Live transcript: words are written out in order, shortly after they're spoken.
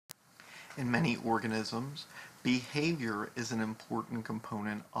In many organisms, behavior is an important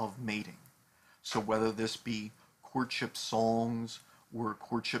component of mating. So whether this be courtship songs or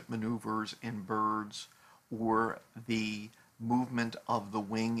courtship maneuvers in birds, or the movement of the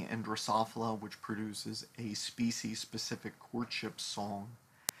wing in Drosophila, which produces a species-specific courtship song,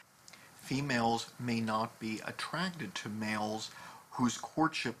 females may not be attracted to males whose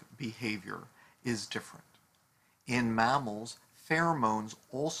courtship behavior is different. In mammals, pheromones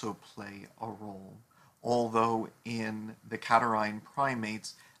also play a role, although in the catarrhine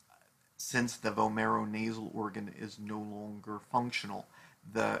primates, since the vomeronasal organ is no longer functional,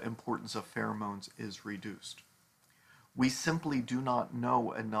 the importance of pheromones is reduced. We simply do not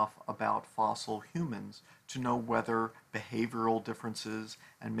know enough about fossil humans to know whether behavioral differences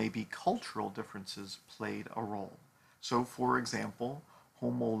and maybe cultural differences played a role. So, for example,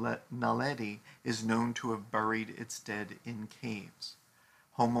 Homo naledi is known to have buried its dead in caves.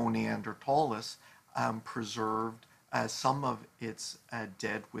 Homo neanderthalis preserved some of its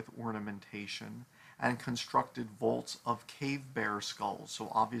dead with ornamentation and constructed vaults of cave bear skulls. So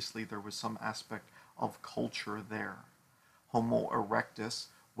obviously there was some aspect of culture there. Homo erectus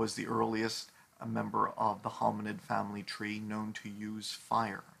was the earliest member of the hominid family tree known to use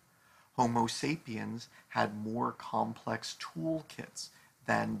fire. Homo sapiens had more complex toolkits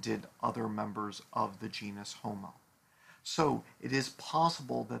than did other members of the genus Homo. So it is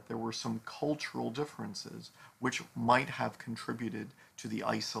possible that there were some cultural differences which might have contributed to the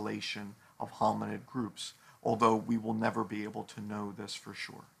isolation of hominid groups, although we will never be able to know this for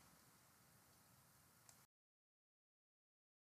sure.